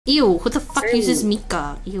Ew, who the fuck uses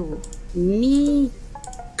Mika? Ew. Mika...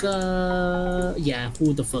 Yeah,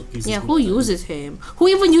 who the fuck uses Yeah, Mika? who uses him? Who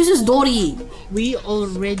even uses Dory? We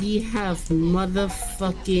already have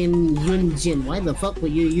motherfucking Yunjin. Why the fuck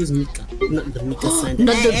would you use Mika? Not the Mika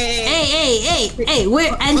Slander. Hey,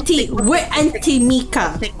 we're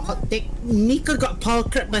anti-Mika. Hot take. Mika got power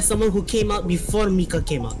crept by someone who came out before Mika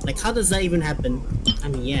came out. Like, how does that even happen? I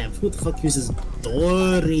mean, yeah, who the fuck uses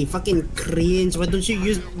Dory? Fucking cringe. Why don't you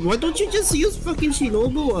just use fucking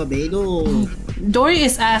Shinobu, Abedo? Dory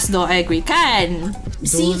is ass though, I agree. Can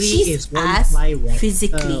see, she's ass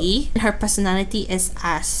physically. Her personality is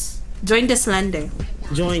ass. Join the slander.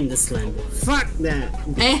 Join the slander. Fuck that.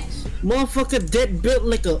 Motherfucker dead built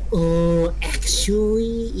like a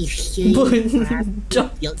actually if you'll get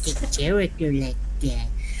character like that.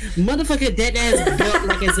 Motherfucker dead ass built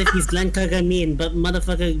like as if he's Glen Kagamin, but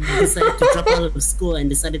motherfucker decided to drop out of school and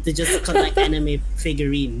decided to just collect anime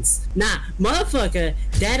figurines. Nah, motherfucker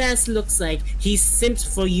dead ass looks like he simped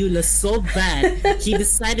for Eula so bad he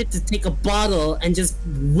decided to take a bottle and just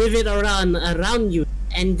whip it around you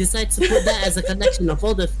and decides to put that as a collection of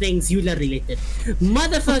all the things Eula related.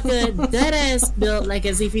 Motherfucker dead ass built like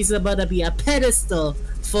as if he's about to be a pedestal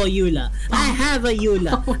for Eula. I have a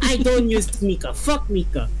Eula. I don't use Mika. Fuck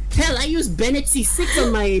Mika. Hell, I use Bennett C6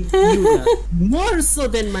 on my Eula. More so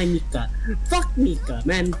than my Mika. Fuck Mika,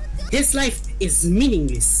 man. His life is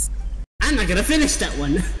meaningless. I'm not gonna finish that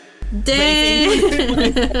one. Damn.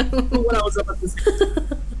 What I was about to say.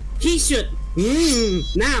 He should.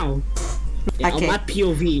 Now. Yeah, okay. On my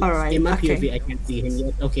POV, in my POV, I can't see him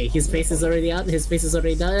yet. Okay, his face is already out. His face is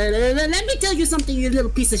already out. Let me tell you something, you little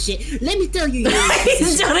piece of shit. Let me tell you, you little piece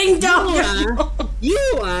of shit.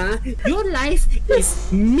 Your life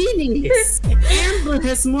is meaningless. Amber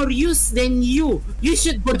has more use than you. You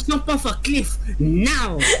should go jump off a cliff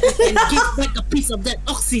now and give back a piece of that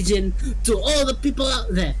oxygen to all the people out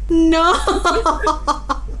there. No.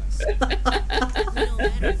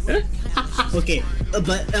 Okay,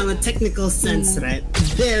 but on a technical sense, right?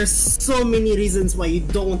 There's so many reasons why you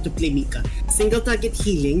don't want to play Mika. Single target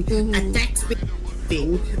healing, attack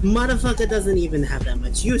thing, motherfucker doesn't even have that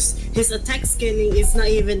much use. His attack scaling is not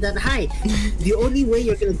even that high. The only way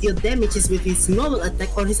you're gonna deal damage is with his normal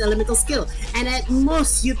attack or his elemental skill, and at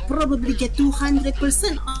most you'd probably get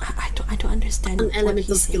 200%. I don't understand. On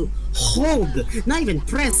elemental skill, hold, not even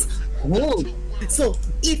press, hold. So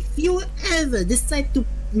if you ever decide to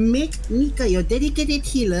make Mika your dedicated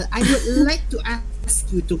healer, I would like to ask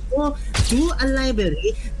you to go to a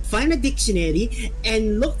library, find a dictionary,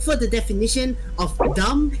 and look for the definition of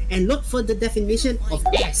dumb and look for the definition of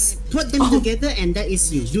ass. Put them together and that is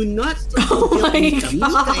you. Do not build Mika.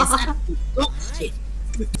 Mika is shit.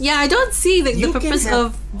 Yeah, I don't see the purpose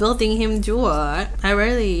of building him Jua. I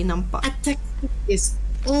rarely nampak. Attack is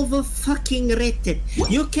over fucking rated.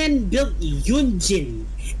 You can build Yunjin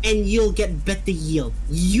and you'll get better yield.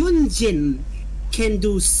 Yunjin can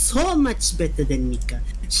do so much better than Mika.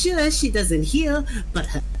 Sure, she doesn't heal, but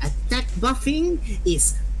her attack buffing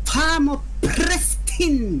is far more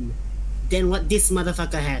pristine than what this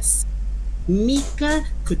motherfucker has. Mika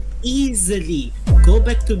could easily go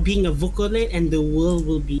back to being a vocaloid and the world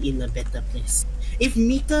will be in a better place. If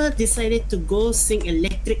Mika decided to go sing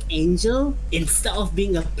Electric Angel instead of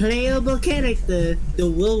being a playable character, the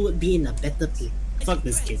world would be in a better place. Fuck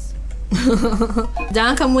this kid.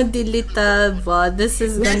 Jangan kamu delete VOD. This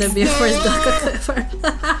is gonna be your first Delka clip.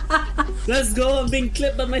 Let's go, I'm being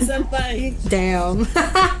clipped by my senpai. Damn.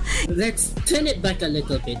 Let's turn it back a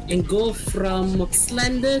little bit and go from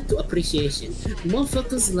slander to appreciation.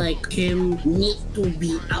 Motherfuckers like him need to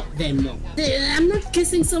be out there more. I'm not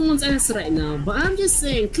kissing someone's ass right now, but I'm just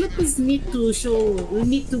saying clippers need to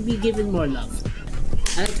be given more love.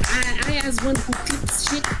 I as one who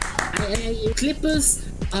clips shit, clippers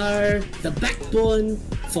are the backbone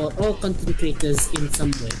for all content creators in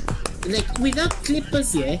some way. Like, without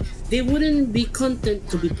clippers, there wouldn't be content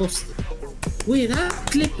to be posted. Without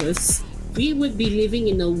clippers, we would be living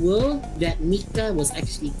in a world that Mika was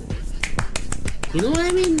actually good. You know what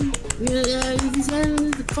I mean?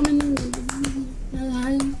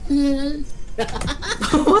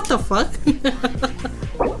 What the fuck?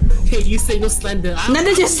 Hey, you say no slander.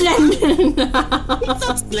 None just slander. It's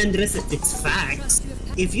not slanderous if it's facts.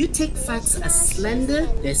 If you take facts as slander,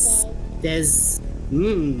 yes. Yes.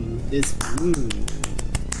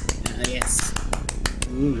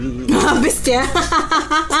 Bestia.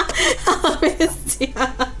 Bestia.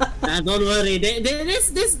 Don't worry.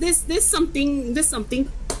 There's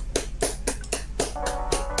something.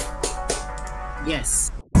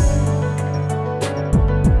 Yes.